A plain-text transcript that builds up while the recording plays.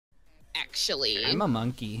actually. I'm a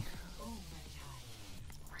monkey.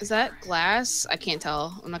 Is that glass? I can't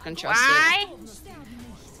tell. I'm not gonna trust Why?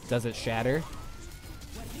 it. Does it shatter?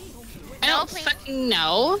 I don't fucking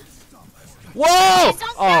know. Whoa! Please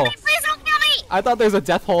don't kill me! Please don't kill me! I thought there's a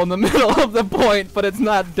death hole in the middle of the point, but it's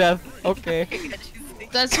not death. Okay.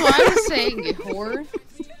 That's why I was saying, you whore.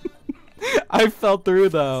 I fell through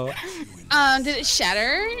though. Did it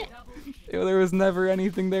shatter? There was never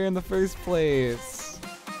anything there in the first place.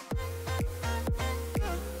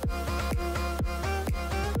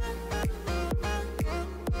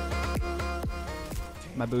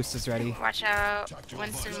 My boost is ready. Watch out.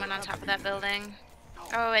 Winston went on top of that building.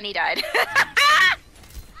 Oh, and he died.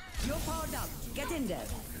 You're powered up. Get in there.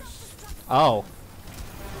 Oh.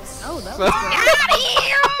 Oh, that was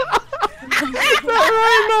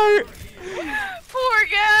Poor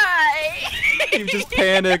guy. He just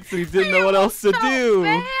panicked and he didn't know what else to do.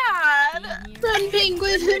 Bad. Run,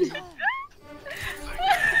 penguin!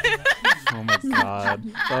 Oh my god.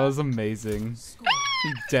 That was amazing.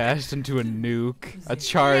 He dashed into a nuke. A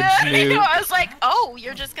charged nuke. I was like, oh,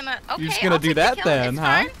 you're just gonna. Okay, You're just gonna I'll do take the that kill. then, It's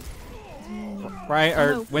huh? fine. Right?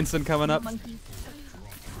 Or Winston coming up.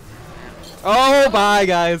 Oh, bye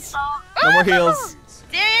guys. No more heals.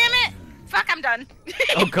 Damn it! Fuck, I'm done.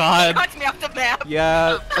 Oh god. Knocked me off the map.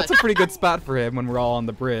 Yeah, that's a pretty good spot for him when we're all on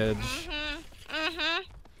the bridge.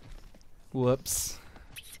 Whoops.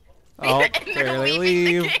 Oh, And they're there they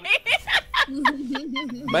leaving the leave.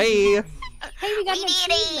 game. Bye. Hey, we got We an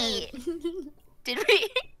did achievement. Did we?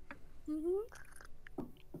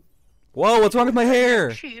 Whoa, what's wrong with my hair?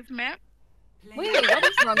 Achievement. Wait, what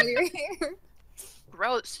is wrong with your hair?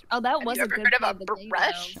 Gross. Oh, that Have was you a ever good heard of part a of the day,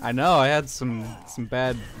 brush? though. I know, I had some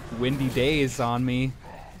bad windy days on me.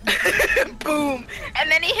 Boom! And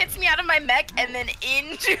then he hits me out of my mech and then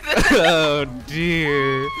into the. Oh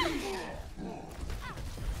dear.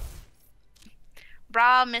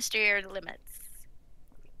 Bra, Mr. Limits.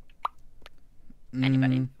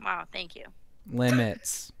 Anybody? Mm, Wow, thank you.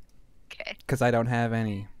 limits. Okay. Because I don't have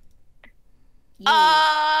any.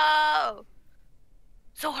 Oh!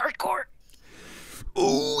 So hardcore.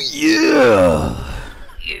 Oh yeah!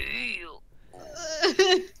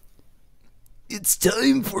 Yeah. It's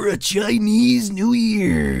time for a Chinese New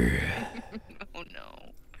Year. Oh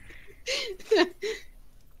no.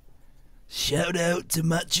 Shout out to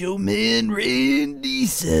Macho Man Randy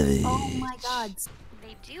Savage. Oh my god.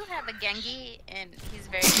 They do have a Gengi, and he's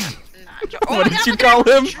very not. Oh What my did God, you look at call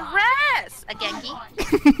that him? Dress a Gengi.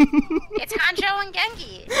 It's Hanjo and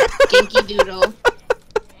Gengi. Genki Doodle.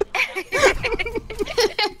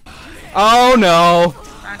 Oh no!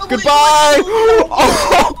 Goodbye!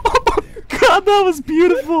 Oh god, that was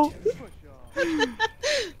beautiful.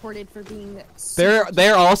 Reported for being.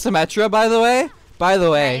 They're all Symmetra, by the way. By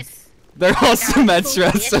the way, Nice. they're all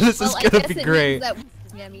Symmetra, so this is Well, I gonna guess be it means great. that-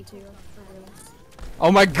 Yeah, me too. For real.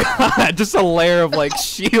 Oh my god, just a layer of like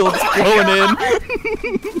shields flowing in.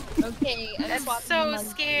 Okay, I'm That's swapping so my-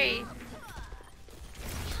 scary.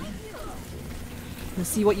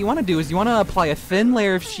 See, what you want to do is you want to apply a thin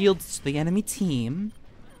layer of shields to the enemy team,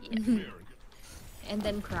 And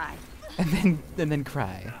then cry. and then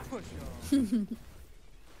cry.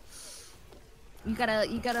 You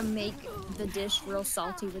gotta make the dish real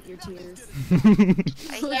salty with your tears.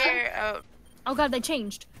 I hear. Oh god, they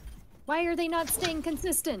changed. Why are they not staying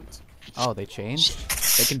consistent? Oh, they changed?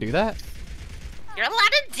 They can do that? You're allowed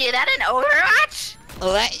to do that in Overwatch?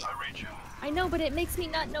 What? I know, but it makes me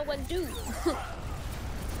not know what to do.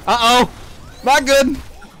 Uh-oh! Not good!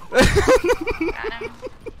 Got him.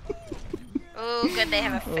 Oh, good. They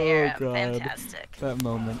have a fair. Oh, God. Fantastic. That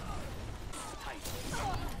moment.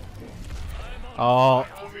 Oh,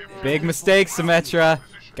 big mistake, Symmetra.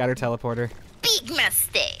 Got her teleporter. Big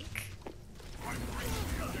mistake.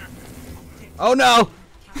 Oh no!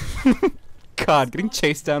 God, getting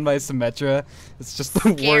chased down by Symmetra is just the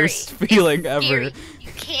Scary. worst feeling ever. Scary.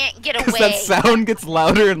 You can't get Because away. that sound gets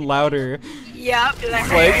louder and louder. Yep.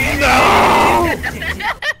 It's like,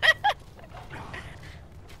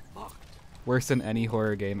 no! Worse than any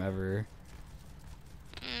horror game ever.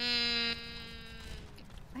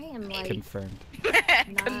 I am like Confirmed.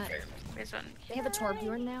 not. This one. They have a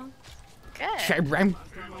Torbjorn now. Good. Shabram.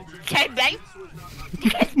 Okay, bang.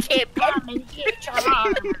 Okay, bang.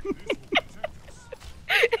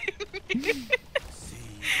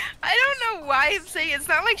 I don't know why I'm saying it's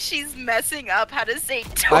not like she's messing up how to say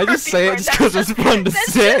I just say it just because it's fun to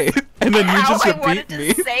that's say, and then you how just I wanted repeat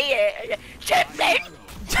me. to say it. Template.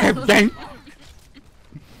 Shabram.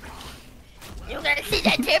 You gotta see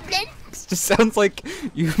that template? It just sounds like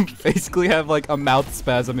you basically have like a mouth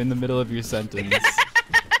spasm in the middle of your sentence.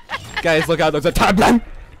 Guys, look out! There's a tablet.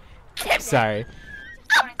 Sorry.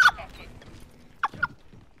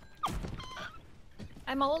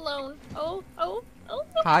 I'm all alone. Oh.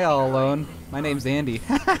 Hi, all alone. My name's Andy.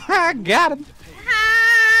 Got him.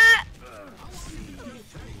 Ah!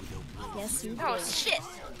 Yes, you Oh did. shit.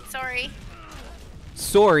 Sorry.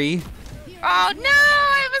 Sorry. Oh no!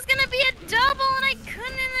 It was gonna be a double and I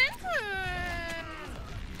couldn't.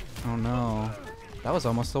 Oh no. That was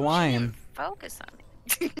almost a wine. Focus on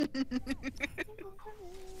it.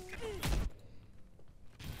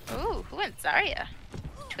 Ooh, who went Zarya?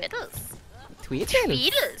 Twiddles.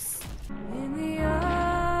 Tweedles.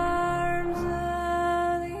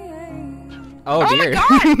 Oh dear. My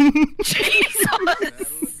god! Jesus!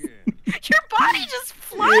 Your body just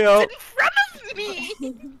flopped Yep. in front of me!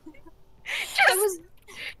 I was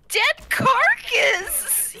Dead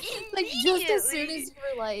carcass! like, just as soon as you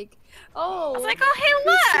were like, oh. I was like, oh hey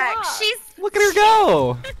look! She's Look at her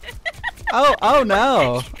go. Oh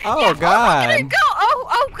no. Oh god. go!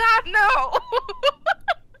 Oh god, no!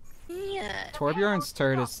 Yeah. TER-BLERNN's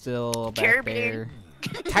turret is still back TER-BLERNN. there.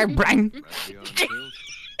 TER-BLERNNN.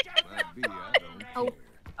 Oh,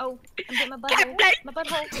 I'm getting my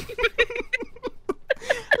butthole.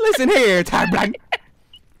 Listen here, TER-BLERNN.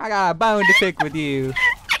 I got a bone to pick with you.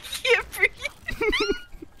 I can't breathe.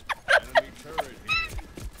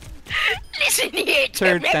 Listen here,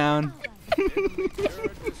 Turret down.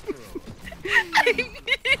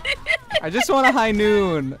 I just want a high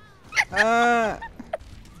noon.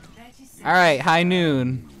 Alright, high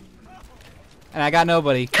noon. And I got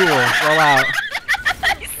nobody. Cool. Roll out.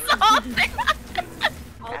 I saw that.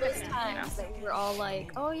 All those times that we were all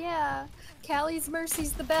like, oh yeah, Callie's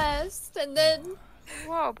Mercy's the best, and then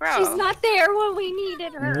Whoa, bro. she's not there when we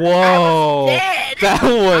needed her. Whoa. dead. That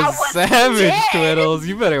I was was savage, dead. Twiddles.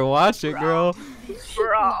 You better watch it, girl.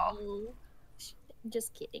 Bro.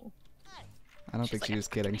 Just kidding. I don't think she was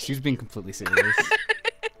kidding. She was being completely serious.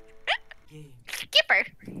 Skipper.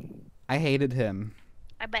 I hated him.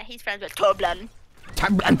 I bet he's friends with TER-BLERNNN.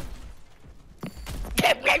 TER-BLERNN.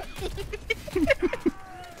 TER-BLERNNN.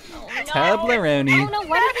 Oh, TER-BLERNNN. no,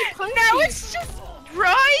 why did he punch Now you? it's just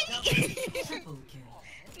right.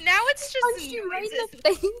 Now it's just Punch you right in the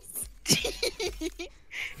face.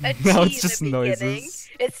 A Now T it's in just the beginning. noises.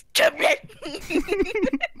 It's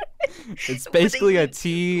TER-BLERNNN. It's basically a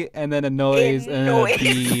T and then a noise and then a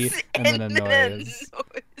B and then a noise.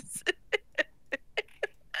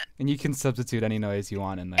 And you can substitute any noise you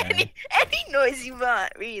want in there. Any noise you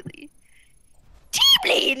want, really.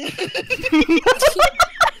 T-Bleed!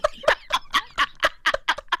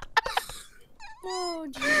 Oh,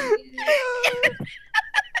 jeez.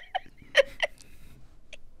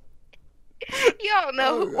 Y'all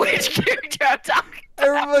know which character I'm talking about.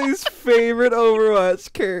 Everybody's favorite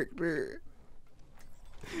Overwatch character.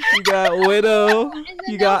 You got Widow,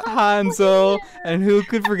 you got Hanzo, and who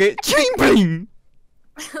could forget Chamberlain?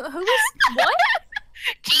 Who was what?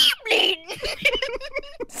 T-Bleed!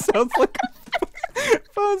 Sounds like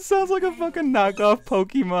sounds like a fucking knockoff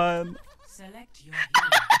Pokemon. Select your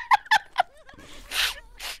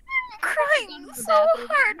I'm crying so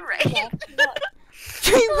hard right now.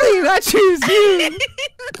 Chamberlain, I choose you.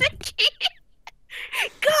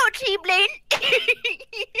 Go, T-Blade!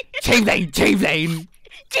 Chamberlain, Chamberlain.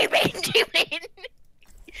 T-Blade, T-Blade!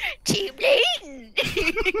 T-Blade!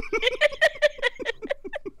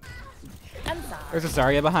 I'm sorry. There's a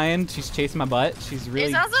Zarya behind. She's chasing my butt. She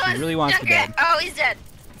There's also a really wants me Junker. dead. Oh, he's dead.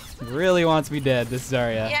 Really wants me dead, this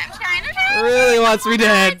Zarya. Yeah, I'm trying to help. Really wants me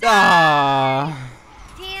dead. Ah.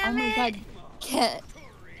 Oh Damn my it. god, Cat.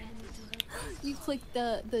 You clicked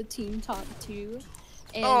the team talk too.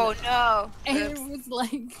 And, Oh no. and it Oops. was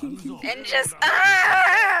like And just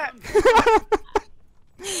ah!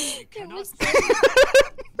 it was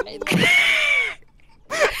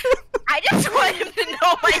I just want him to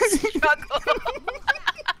know my struggle.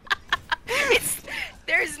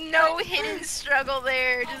 There's no hidden struggle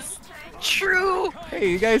there, just true. Hey,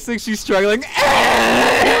 you guys think she's struggling?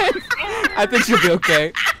 I think she'll be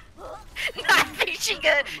okay. I think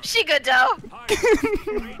she good though.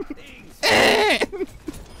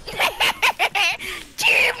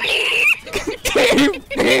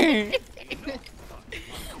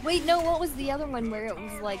 Wait, no, what was the other one where it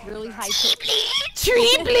was like really high pitched?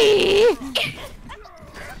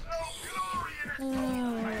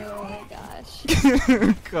 Oh my gosh.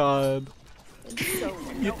 God. It's so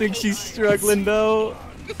You think she's struggling though?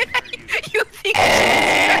 You think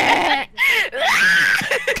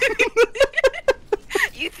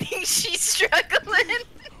you think she's struggling?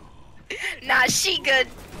 Nah, she good.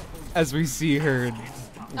 As we see her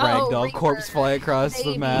Oh, ragdoll Reaper. corpse fly across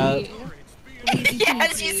the map. Baby.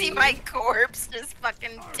 Yes, you see my corpse just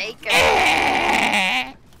fucking take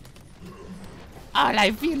it. All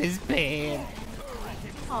I feel is pain.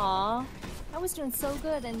 Aw. I was doing so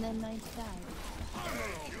good and then I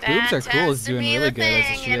died. Boobs are cool. Is doing really good as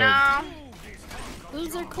a shield. You know?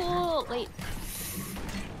 Boobs are cool. Wait.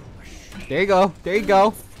 There you go. There you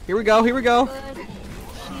go. Here we go. Here we go. Good.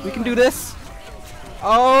 We can do this.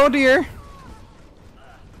 Oh dear.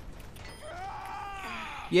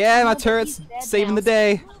 Yeah, my turret's saving the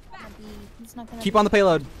day. Keep on the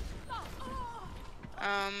payload.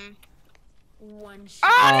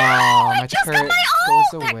 Oh no! My I just got turret my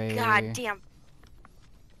goes ult! away. God damn.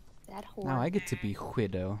 That whore. Now I get to be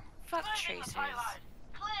Widow. Fuck Tracers.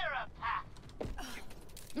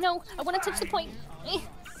 No, I want to touch the point.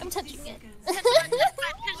 I'm touching it.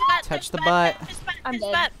 Touch the butt. I'm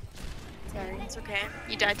dead. Sorry, it's okay.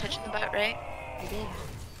 You died touching the butt, right? I did.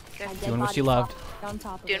 Good. Doing what you loved. On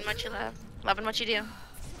top of Doing it. what you love. Loving what you do.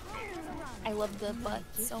 I love the butt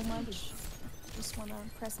so much. Just wanna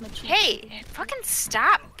press my cheek. Hey, fucking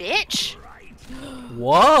stop, bitch!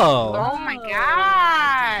 Whoa. Oh my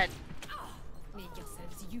god!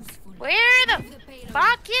 Where the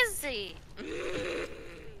fuck is he?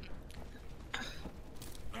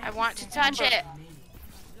 I want to touch it.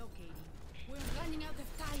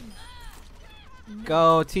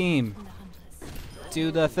 Go team. Do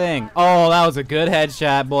the thing. Oh, that was a good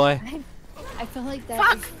headshot, boy. I feel like that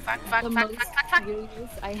Fuck! is Fuck! the Fuck! most Fuck! Fuck! Fuck!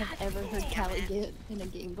 serious I have ever heard Callie get in a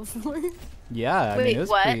game before. Yeah, I Wait, mean, it was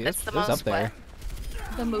what? pretty, That's the it was up most there.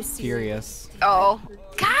 The most serious. Furious. Oh.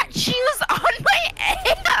 God, she was on my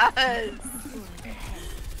ass!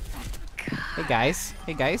 Hey guys.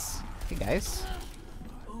 Hey guys. Hey guys.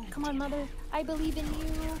 Come on, mother. I believe in you.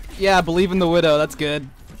 Yeah, believe in the Widow. That's good.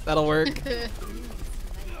 That'll work.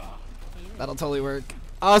 That'll totally work.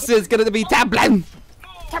 Oh, so it's gonna be TER-BLERNNN.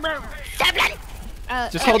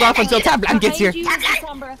 Just hold off until TER-BLERNNN gets here.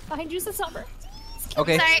 Behind you, Sombra.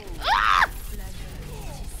 Okay. Sorry. Ah!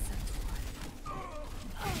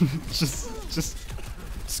 just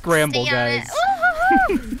scramble, Stay on guys.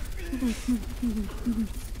 it.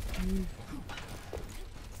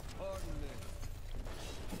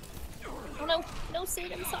 Oh no, no,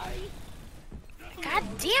 Sid, I'm sorry. God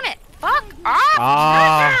damn it! Fuck off!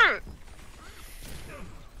 Ah.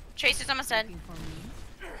 Tracer's almost dead.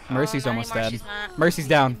 Mercy's not almost anymore, dead. she's not. Mercy's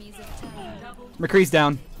down. McCree's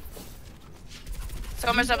down.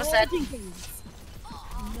 Somer's almost dead.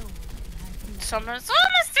 Somer's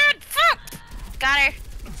almost dead! Fuck! Got her.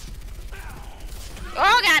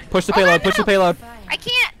 Oh god! Push the Oh, payload. God, Push no. the payload. I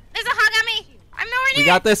can't! There's a hog on me! I'm nowhere near We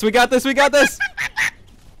got this. We got this. We got this.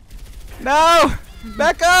 No!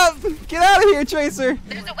 Back up! Get out of here, Tracer!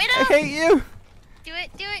 There's a I widow! hate you! Do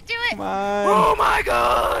it, do it, do it! Come on. Oh my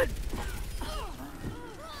god!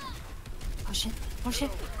 Oh shit, oh shit.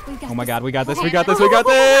 We got Oh my this. god, we got this, we got this, we got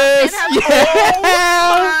this! Oh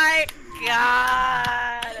Yeah! my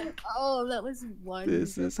god! Oh, that was wonderful.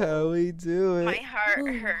 This is how we do My it.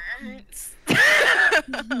 heart hurts.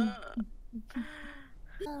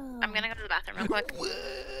 I'm gonna go to the bathroom real quick.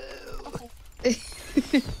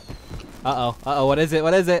 Uh-oh, uh-oh, what is it,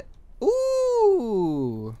 what is it?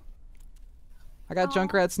 Ooh! I got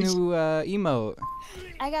Junkrat's new emote.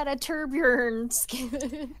 I got a TER-BLERNNN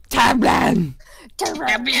skin. TER-BLERNNN!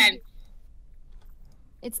 TER-BLERNNN!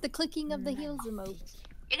 It's the clicking of the heels emote.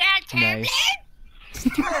 You got TER-BLERNNN? Nice.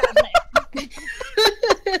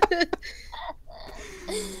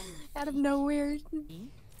 Out of nowhere. I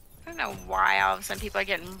don't know why all of a sudden people are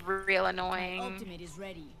getting real annoying. Ultimate is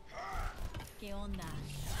ready. ¿Qué onda?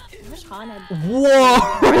 I wish Han had.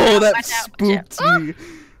 Whoa! That Watch out, spooked watch me.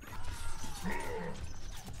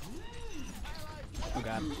 Oh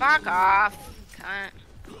god. Fuck off, cunt.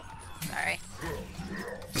 Sorry.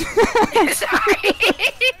 Sorry.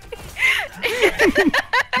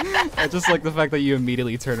 I just like the fact that you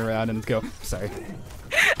immediately turn around and go, sorry.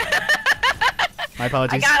 My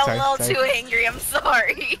apologies. I got sorry, a little sorry. too angry, I'm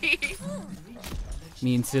sorry.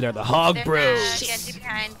 Me and Sid are the hog bros. Get you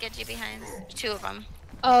behind, get you behind. Two of them.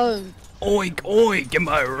 Oink oink, am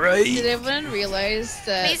I right? Did everyone realize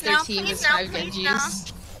that Please their no, team please is no, 5 please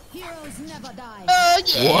Genjis? Heroes never die. Oh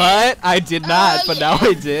yeah! What? I did not, but now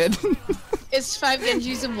I did. It's 5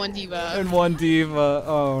 Genjis and 1 Diva. And one diva.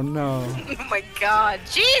 Oh no. Oh my god,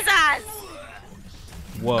 Jesus!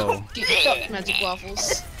 Whoa. Fuck magic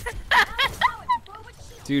waffles.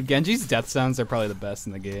 Dude, Genji's death sounds are probably the best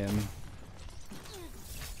in the game.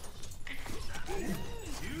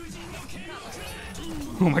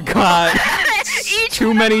 Oh my god. Each Too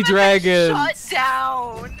one many of them dragons. Shut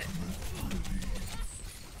down.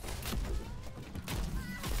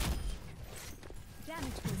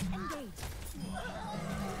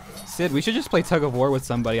 Sid, we should just play tug of war with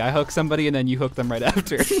somebody. I hook somebody and then you hook them right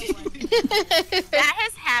after. That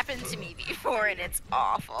has happened to me before, and it's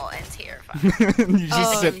awful and terrifying. You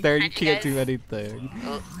just Oh, sit there, you you can't guys- do anything.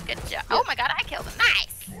 Oh, good job. Oh my god, I killed him.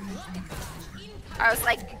 Nice. I was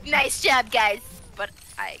like, nice job, guys. But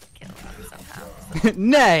I killed him somehow.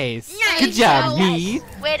 Nice! Good job, job. me!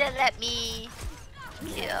 Way to let me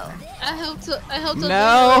kill. I helped to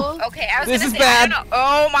No. Okay, I was This gonna is say, I bad. don't know.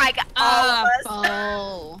 Oh my god, all of us.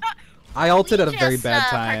 Oh. I ulted at a We very just, bad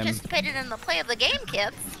time. participated in the play of the game,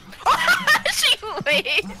 kids. She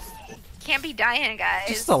waits. Can't be dying, guys.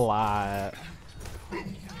 Just a lot.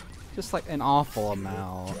 Just like an awful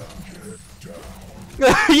amount.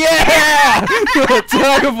 Yeah!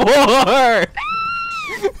 Tug of war!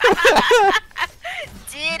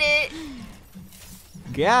 Did it.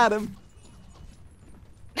 Got him.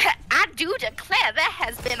 I do declare there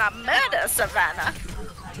has been a murder, Savannah.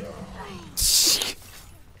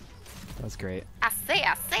 That was great. I say.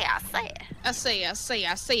 I say.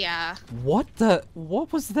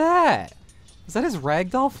 What was that? Was that his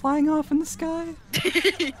ragdoll flying off in the sky?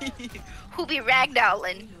 Who be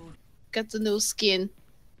ragdolling? Got the new skin.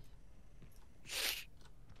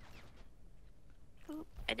 Oop,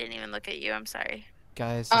 I didn't even look at you. I'm sorry.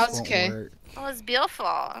 Guys, Oh, this it's won't okay. work. Oh, it's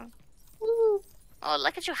beautiful. Woo. Oh,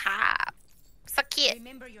 look at you hop. So cute.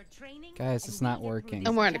 Remember your training. Guys, it's not working.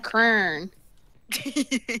 I'm wearing a crown.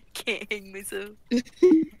 Can't hang myself.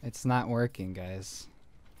 It's not working, guys.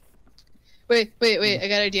 Wait. I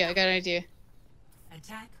got an idea.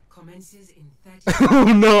 Attack commences in 30 Oh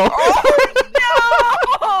no!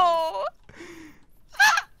 No!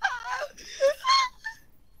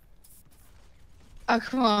 Oh,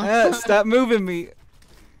 come on. Stop moving me.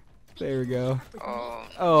 There we go. Oh,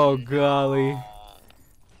 Oh golly.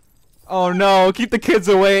 Oh no! Keep the kids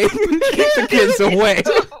away. Keep the kids away.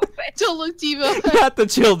 Don't look, Diva. Not the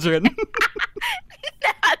children.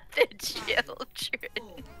 not the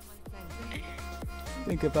children.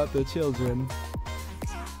 Think about the children.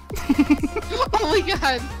 Oh my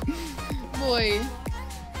god. Boy.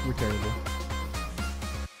 We're terrible.